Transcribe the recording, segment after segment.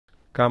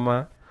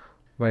comma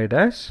y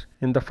dash.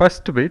 In the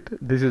first bit,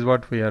 this is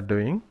what we are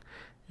doing,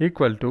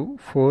 equal to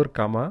 4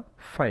 comma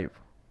 5.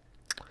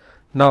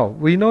 Now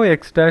we know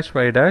x dash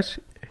y dash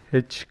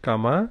h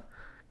comma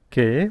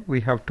k.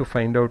 We have to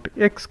find out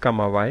x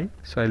comma y.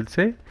 So I'll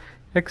say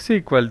x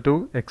equal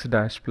to x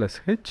dash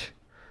plus h,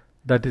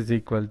 that is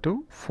equal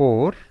to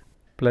 4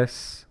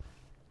 plus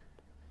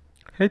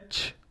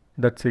h,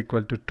 that's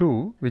equal to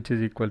 2, which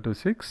is equal to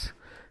 6.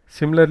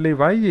 Similarly,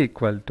 y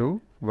equal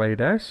to y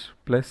dash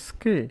plus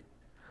k.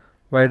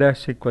 Y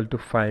dash equal to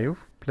 5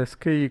 plus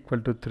k equal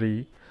to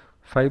 3.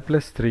 5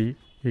 plus 3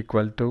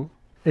 equal to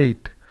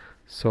 8.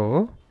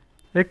 So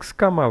x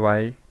comma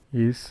y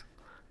is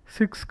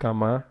 6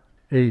 comma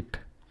 8.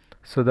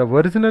 So the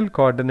original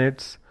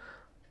coordinates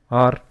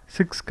are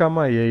 6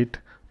 comma 8,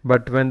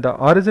 but when the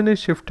origin is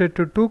shifted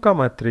to 2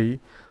 comma 3,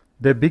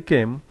 they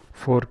became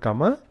 4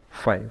 comma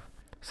 5.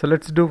 So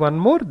let's do one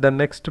more. The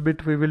next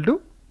bit we will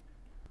do.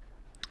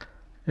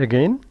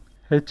 Again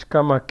h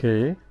comma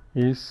k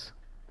is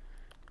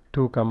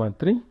 2 comma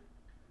 3.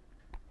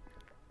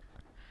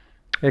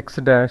 X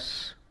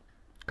dash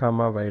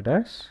comma y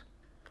dash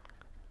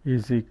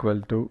is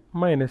equal to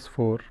minus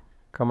 4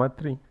 comma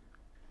 3.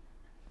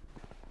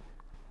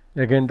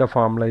 Again the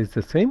formula is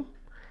the same.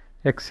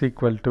 X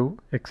equal to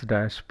x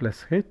dash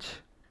plus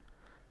h,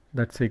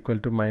 that's equal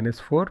to minus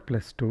 4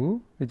 plus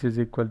 2, which is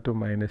equal to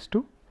minus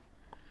 2.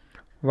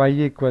 Y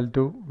equal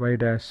to y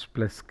dash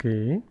plus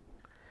k,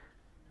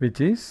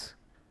 which is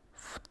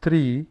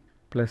 3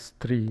 plus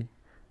 3,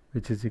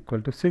 which is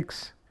equal to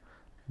 6.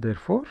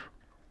 Therefore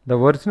the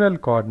original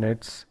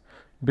coordinates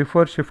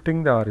before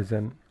shifting the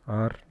origin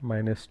are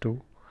minus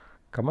 2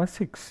 comma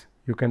 6.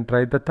 You can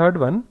try the third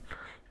one.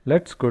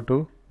 Let's go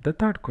to the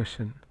third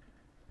question.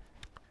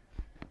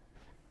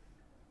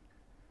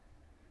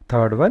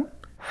 Third one,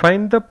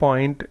 find the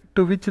point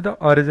to which the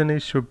origin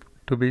is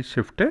to be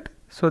shifted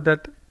so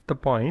that the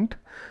point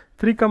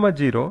 3 comma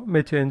 0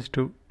 may change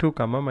to 2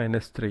 comma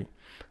minus 3.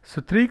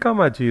 So 3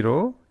 comma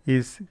 0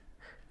 is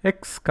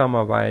x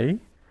comma y,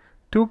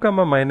 2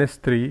 comma minus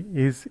 3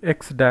 is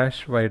x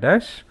dash y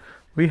dash.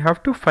 We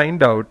have to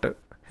find out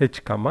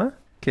h comma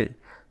k.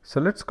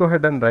 So let's go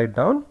ahead and write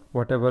down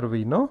whatever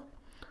we know.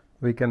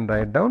 We can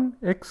write down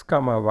x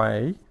comma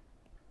y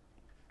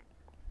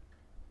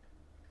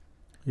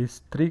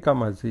is 3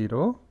 comma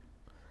 0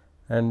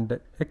 and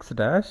x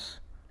dash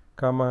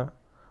comma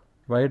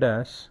y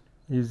dash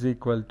is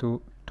equal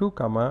to 2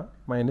 comma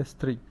minus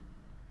 3.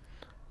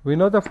 We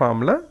know the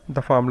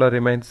formula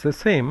remains the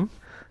same.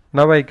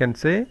 Now I can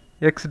say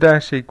x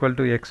dash equal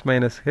to x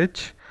minus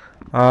h,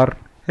 or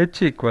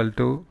h equal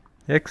to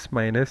x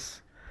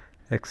minus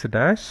x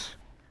dash.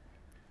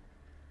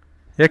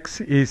 X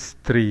is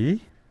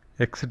 3,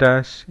 x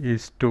dash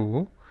is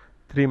 2,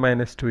 3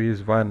 minus 2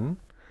 is 1.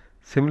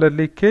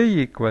 Similarly, k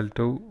equal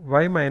to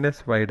y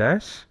minus y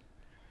dash,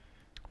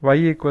 y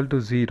equal to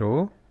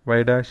 0,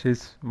 y dash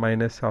is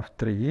minus of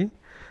 3,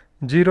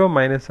 0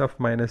 minus of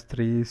minus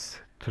 3 is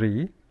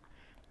 3.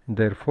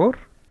 Therefore,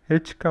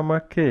 h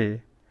comma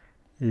k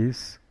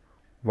is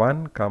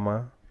 1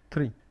 comma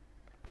 3.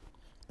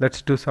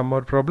 Let's do some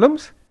more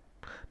problems.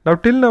 Now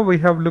till now we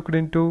have looked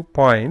into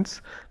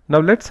points. Now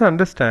let's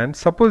understand,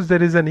 suppose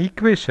there is an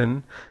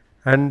equation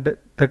and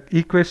the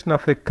equation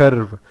of a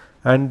curve,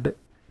 and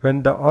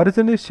when the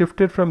origin is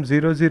shifted from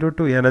 0, 0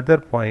 to another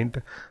point,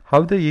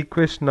 how the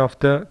equation of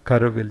the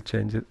curve will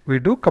change. We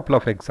do couple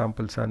of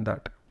examples on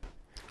that.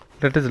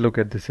 Let us look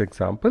at this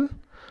example.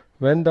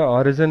 When the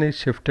origin is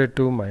shifted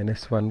to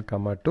minus 1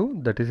 comma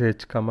 2, that is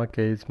h comma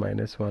k is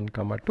minus 1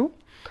 comma 2,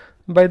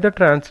 by the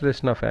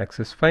translation of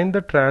axis, find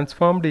the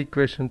transformed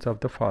equations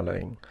of the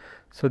following.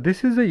 So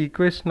this is the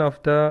equation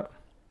of the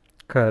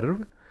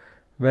curve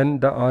when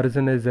the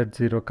origin is at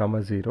 0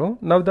 comma 0.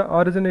 Now the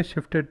origin is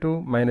shifted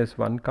to minus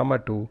 1 comma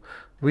 2.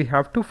 We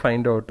have to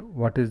find out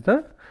what is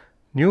the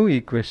new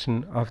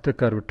equation of the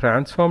curve,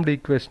 transformed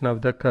equation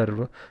of the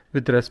curve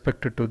with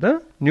respect to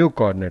the new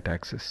coordinate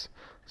axis.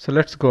 So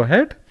let's go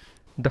ahead.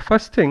 The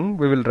first thing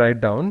we will write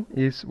down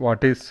is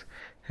what is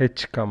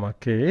h comma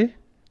k.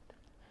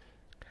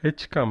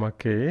 H comma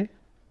k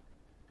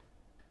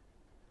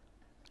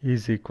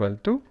is equal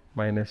to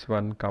minus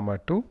 1 comma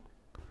 2.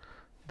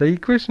 The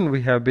equation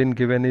we have been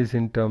given is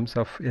in terms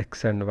of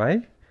x and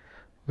y.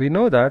 We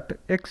know that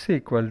x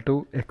equal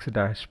to x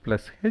dash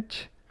plus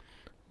h.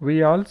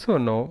 We also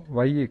know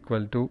y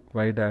equal to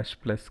y dash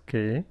plus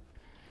k.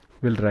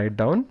 We'll write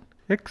down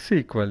x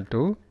equal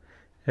to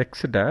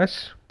x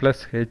dash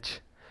plus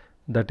h,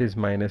 that is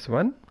minus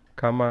 1,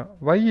 comma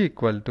y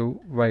equal to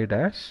y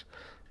dash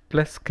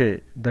plus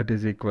k, that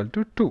is equal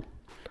to 2.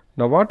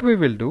 Now what we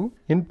will do,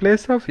 in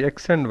place of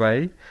x and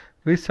y,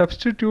 we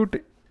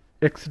substitute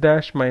x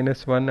dash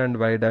minus 1 and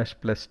y dash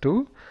plus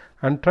 2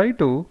 and try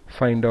to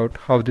find out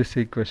how this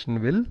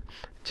equation will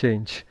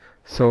change.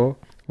 So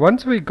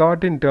once we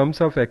got in terms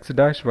of x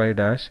dash y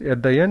dash,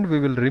 at the end we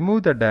will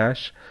remove the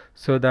dash,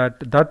 so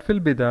that will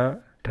be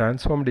the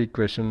transformed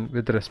equation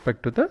with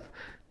respect to the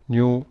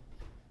new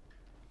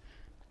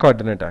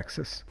coordinate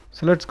axis.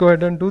 So let's go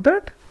ahead and do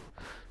that.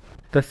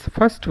 Thus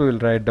first we will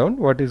write down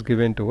what is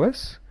given to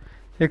us.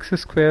 X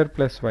square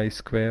plus y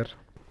square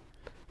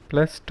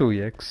plus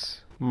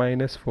 2x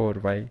minus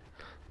 4y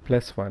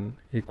plus 1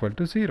 equal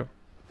to 0.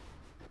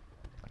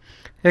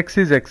 X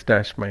is x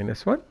dash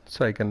minus 1,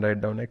 so I can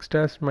write down x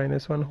dash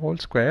minus 1 whole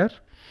square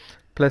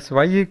plus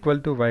y equal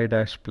to y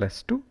dash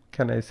plus 2.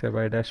 Can I say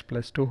y dash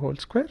plus 2 whole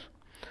square?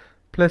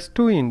 Plus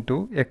 2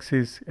 into x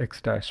is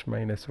x dash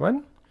minus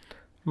 1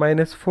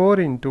 minus 4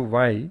 into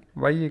y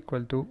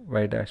equal to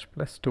y dash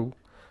plus 2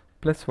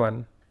 plus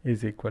 1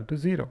 is equal to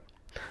 0.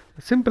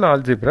 Simple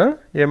algebra,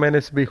 a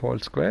minus b whole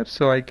square,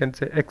 so I can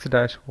say x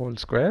dash whole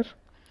square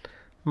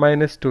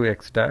minus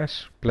 2x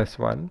dash plus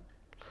 1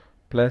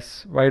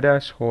 plus y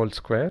dash whole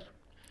square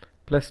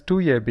plus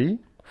 2ab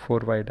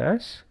 4y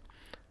dash,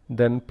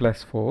 then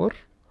plus 4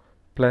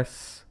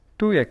 plus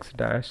 2x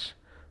dash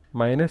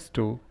minus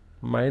 2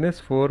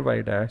 minus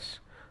 4y dash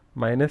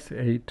minus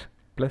 8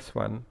 plus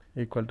 1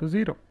 equal to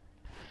 0.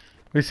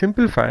 We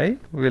simplify,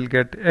 we will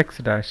get x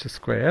dash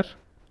square,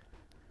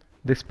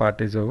 this part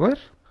is over,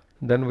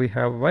 then we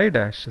have y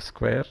dash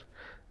square,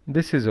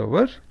 this is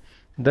over,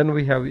 then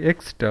we have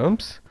x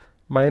terms,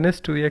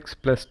 minus 2x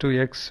plus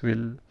 2x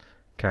will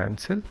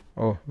cancel.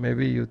 Oh,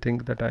 maybe you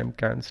think that I am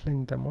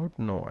cancelling them out.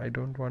 No, I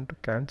don't want to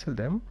cancel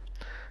them.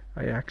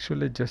 I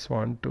actually just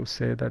want to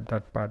say that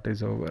that part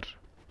is over.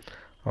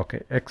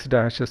 Okay, x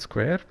dash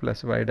square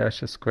plus y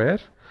dash square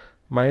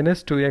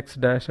minus 2x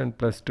dash and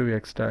plus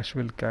 2x dash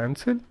will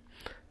cancel.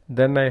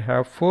 Then I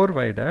have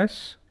 4y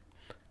dash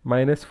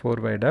minus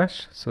 4y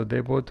dash, so they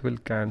both will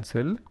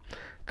cancel.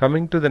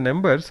 Coming to the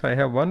numbers, I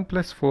have 1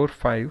 plus 4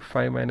 5,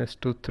 5 minus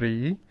 2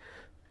 3,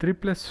 3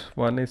 plus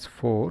 1 is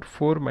 4,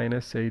 4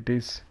 minus 8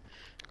 is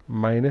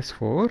minus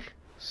 4,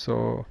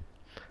 so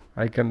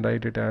I can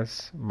write it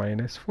as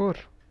minus 4.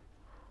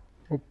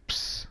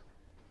 Oops.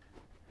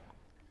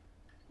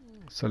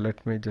 So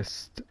let me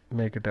just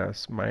make it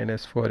as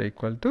minus 4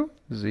 equal to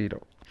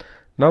 0.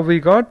 Now we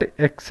got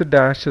x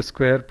dash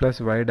square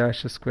plus y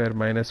dash square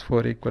minus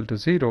 4 equal to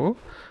 0,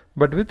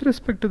 but with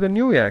respect to the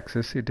new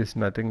axis it is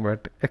nothing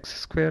but x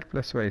square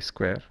plus y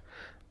square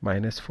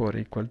minus 4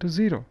 equal to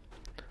 0.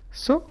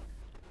 So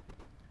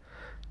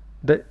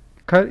the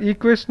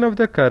equation of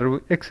the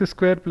curve x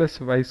square plus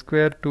y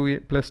square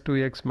 2 plus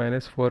 2x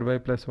minus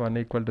 4y plus 1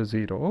 equal to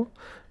 0,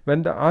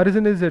 when the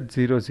origin is at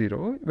 0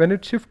 0, when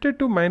it shifted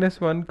to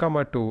minus 1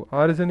 comma 2,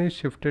 origin is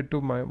shifted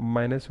to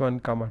minus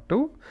 1 comma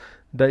 2,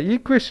 the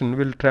equation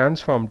will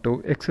transform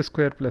to x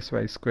square plus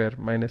y square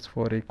minus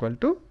 4 equal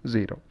to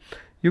 0.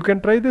 You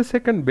can try the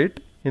second bit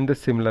in the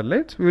similar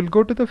lines. We will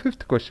go to the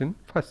fifth question,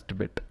 first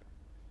bit.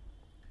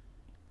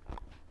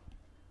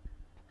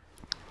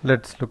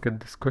 Let's look at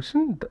this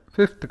question, the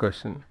fifth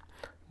question.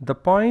 The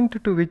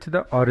point to which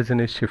the origin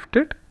is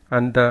shifted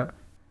and the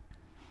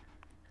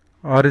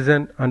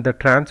origin and the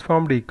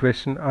transformed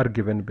equation are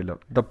given below.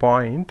 The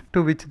point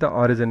to which the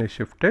origin is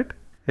shifted,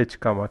 h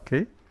comma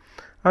k,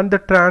 and the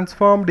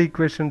transformed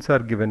equations are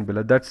given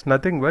below. That's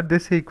nothing but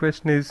this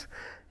equation is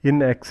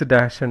in x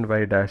dash and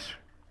y dash.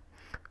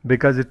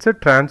 Because it's a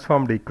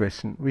transformed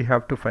equation, we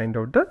have to find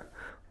out the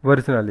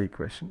original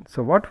equation.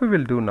 So what we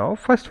will do now,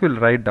 first we'll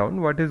write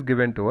down what is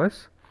given to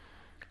us.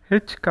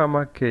 H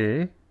comma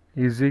k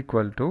is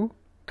equal to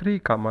 3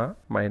 comma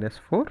minus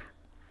 4.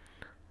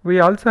 We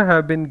also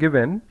have been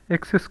given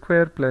x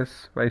square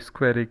plus y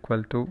square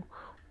equal to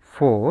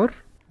 4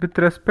 with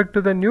respect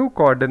to the new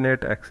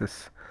coordinate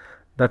axis.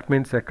 That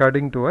means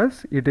according to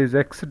us it is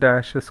x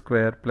dash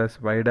square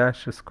plus y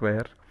dash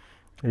square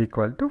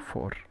equal to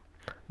 4.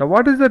 Now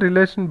what is the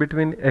relation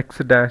between x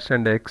dash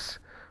and x?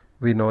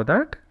 We know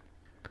that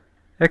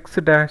x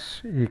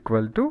dash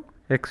equal to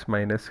x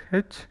minus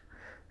h.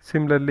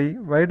 Similarly,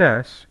 y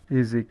dash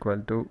is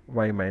equal to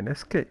y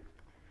minus k.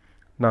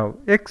 Now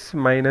x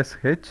minus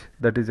h,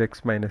 that is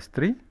x minus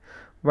 3,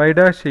 y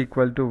dash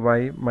equal to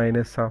y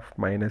minus of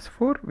minus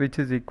 4, which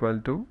is equal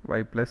to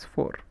y plus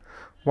 4.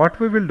 What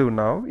we will do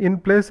now, in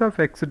place of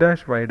x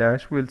dash y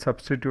dash, we will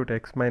substitute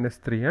x minus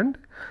 3 and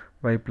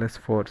y plus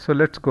 4. So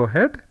let's go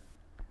ahead.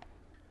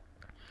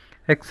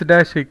 X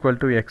dash equal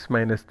to x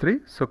minus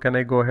 3. So can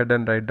I go ahead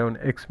and write down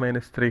x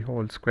minus 3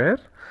 whole square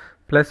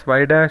plus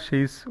y dash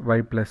is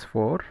y plus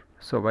 4.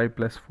 So y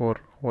plus 4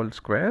 whole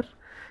square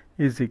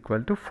is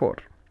equal to 4.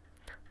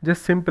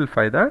 Just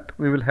simplify that.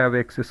 We will have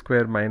x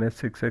square minus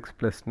 6x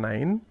plus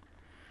 9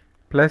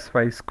 plus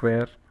y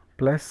square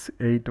plus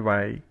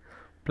 8y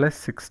plus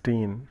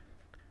 16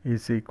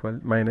 is equal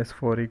minus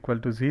 4 equal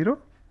to 0.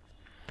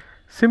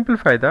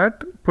 Simplify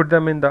that. Put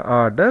them in the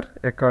order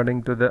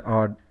according to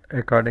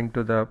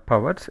the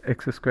powers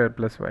x square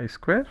plus y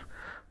square.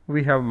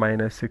 We have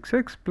minus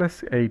 6x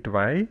plus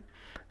 8y.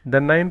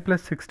 Then 9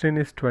 plus 16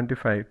 is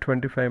 25.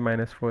 25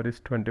 minus 4 is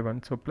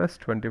 21. So plus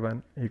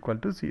 21 equal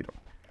to 0.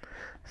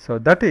 So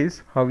that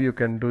is how you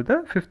can do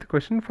the fifth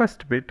question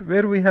first bit,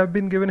 where we have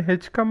been given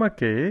h comma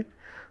k.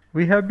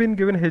 We have been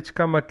given h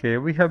comma k.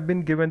 We have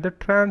been given the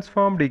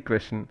transformed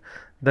equation.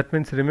 That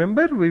means,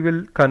 remember, we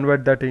will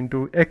convert that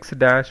into x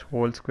dash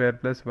whole square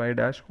plus y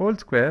dash whole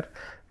square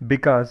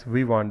because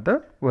we want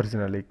the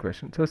original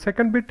equation. So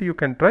second bit you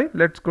can try.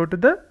 Let's go to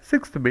the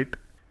sixth bit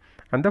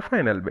and the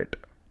final bit.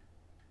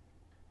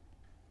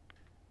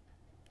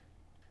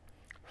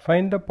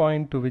 Find the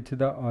point to which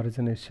the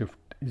origin is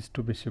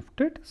to be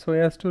shifted so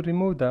as to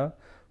remove the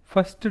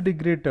first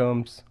degree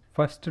terms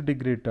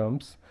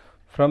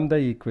from the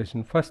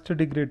equation. First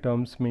degree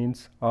terms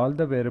means all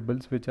the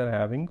variables which are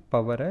having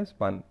power as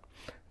 1.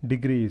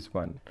 Degree is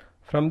 1.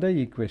 From the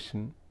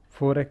equation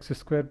 4x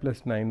square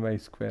plus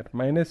 9y square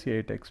minus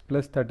 8x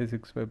plus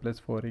 36y plus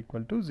 4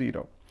 equal to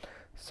 0.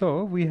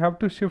 So we have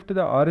to shift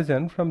the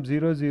origin from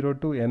 0, 0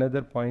 to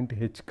another point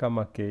h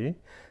comma k,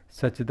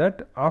 such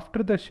that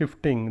after the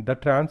shifting the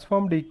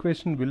transformed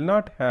equation will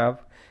not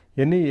have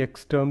any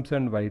x terms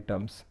and y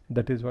terms.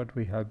 That is what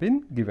we have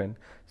been given.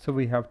 So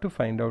we have to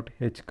find out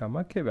h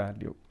comma k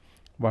value.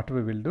 What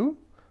we will do,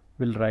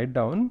 we'll write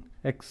down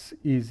x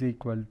is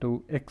equal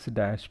to x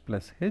dash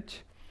plus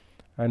h,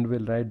 and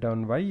we'll write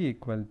down y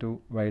equal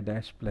to y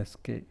dash plus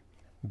k,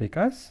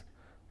 because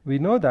we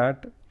know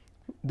that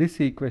this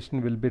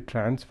equation will be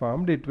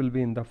transformed. It will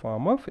be in the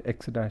form of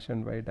x dash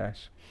and y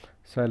dash.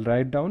 So I'll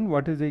write down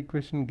what is the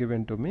equation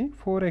given to me.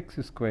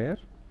 4x square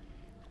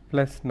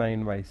plus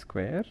 9y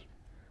square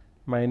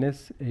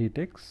minus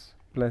 8x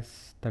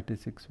plus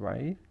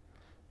 36y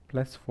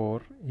plus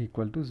 4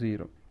 equal to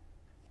 0.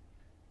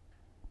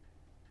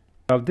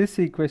 Now this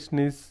equation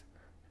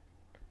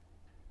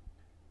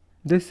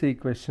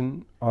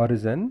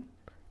origin.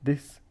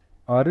 This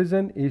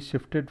origin is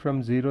shifted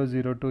from 0,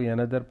 0 to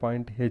another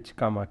point h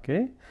comma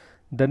k.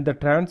 Then the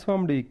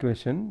transformed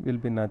equation will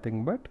be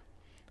nothing but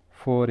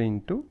 4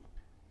 into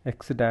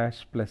x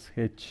dash plus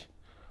h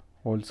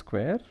whole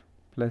square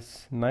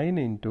plus 9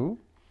 into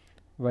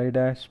y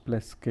dash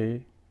plus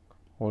k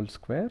whole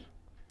square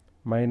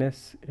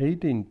minus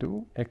 8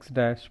 into x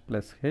dash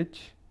plus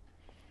h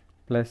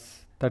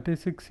plus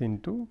 36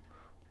 into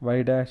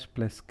y dash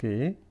plus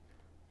k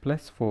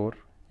plus 4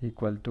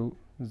 equal to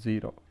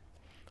 0.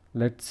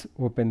 Let's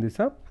open this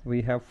up.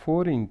 We have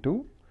 4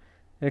 into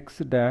x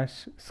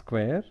dash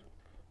square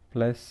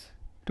plus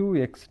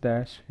 2x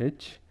dash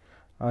h,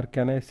 or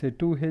can I say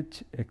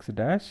 2h x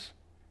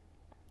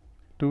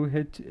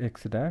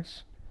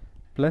dash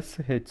plus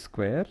h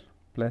square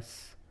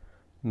plus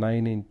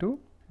 9 into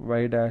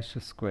y dash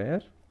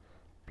square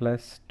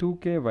plus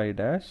 2k y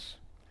dash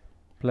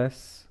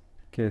plus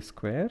k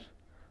square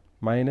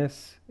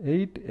minus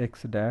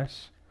 8x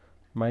dash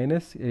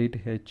minus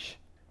 8h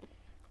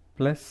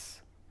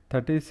plus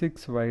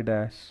 36y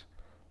dash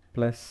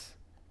plus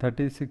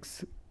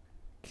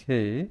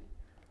 36k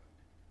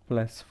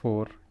plus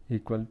 4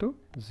 equal to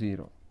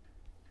 0.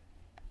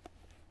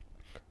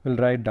 We'll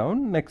write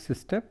down next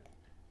step.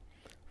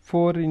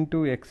 4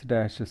 into x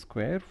dash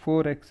square,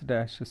 4x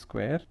dash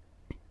square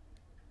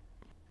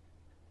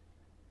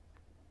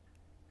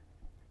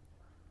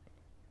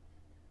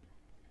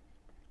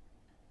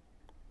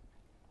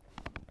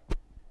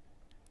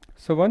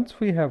so once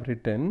we have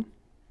written,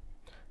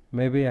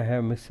 maybe I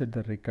have missed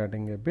the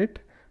recording a bit.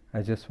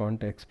 I just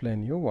want to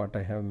explain you what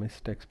I have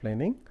missed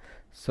explaining.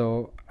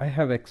 So I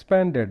have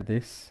expanded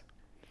this.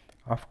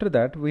 After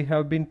that we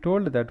have been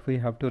told that we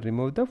have to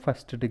remove the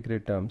first degree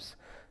terms.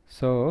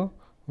 So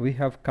we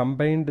have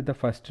combined the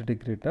first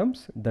degree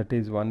terms, that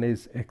is, one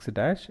is x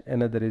dash,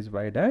 another is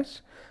y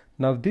dash.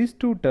 Now these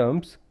two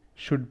terms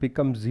should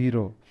become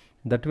 0.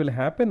 That will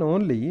happen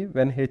only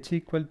when h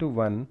equal to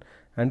 1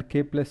 and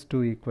k plus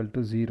 2 equal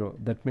to 0.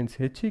 That means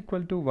h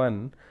equal to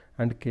 1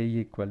 and k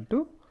equal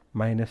to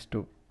minus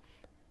 2.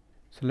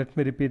 So let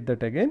me repeat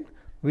that again.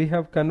 We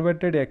have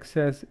converted x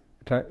as,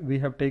 we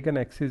have taken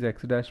x is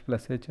x dash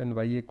plus h and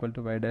y equal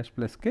to y dash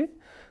plus k.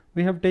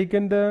 We have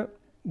taken the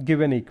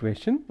given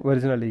equation,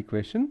 original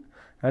equation,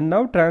 and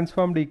now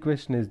transformed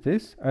equation is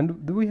this,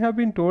 and we have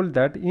been told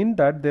that in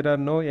that there are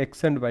no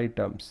x and y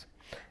terms.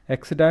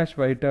 X dash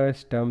y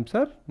dash terms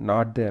are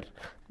not there.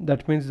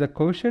 That means the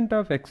quotient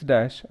of x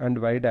dash and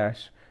y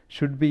dash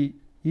should be,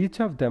 each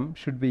of them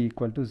should be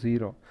equal to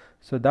 0.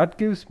 So that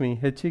gives me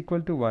h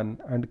equal to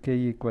 1 and k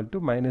equal to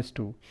minus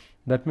 2.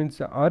 That means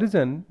the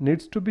origin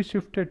needs to be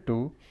shifted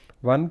to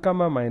 1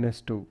 comma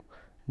minus 2.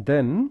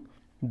 Then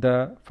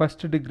the first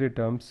degree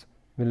terms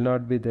will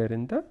not be there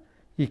in the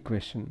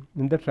equation,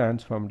 in the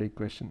transformed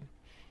equation.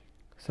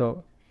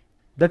 So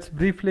that's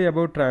briefly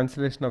about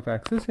translation of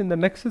axis. In the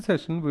next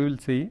session we will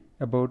see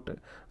about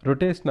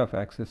rotation of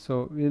axis.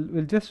 So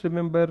we'll just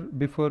remember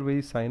before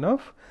we sign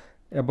off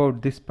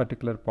about this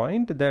particular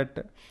point,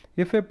 that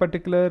if a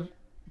particular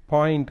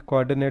point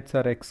coordinates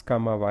are x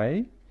comma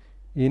y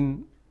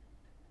in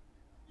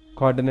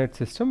coordinate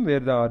system where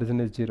the origin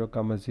is 0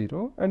 comma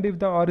 0, and if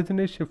the origin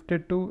is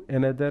shifted to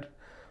another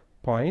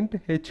point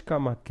h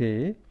comma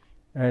k,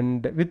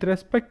 and with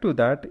respect to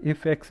that,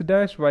 if x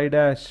dash y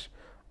dash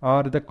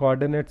are the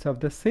coordinates of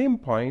the same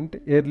point,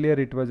 earlier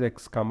it was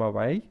x comma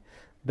y,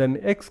 then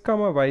x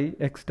comma y,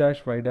 x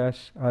dash y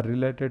dash are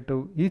related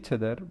to each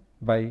other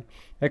by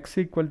x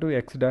equal to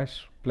x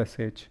dash plus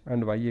h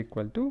and y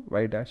equal to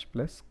y dash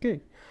plus k.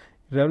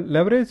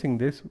 Leveraging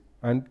this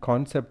and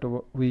concept,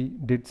 we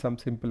did some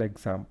simple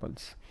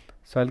examples.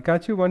 So I'll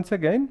catch you once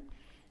again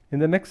in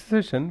the next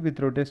session with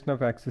rotation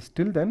of axis.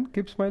 Till then,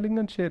 keep smiling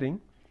and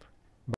sharing.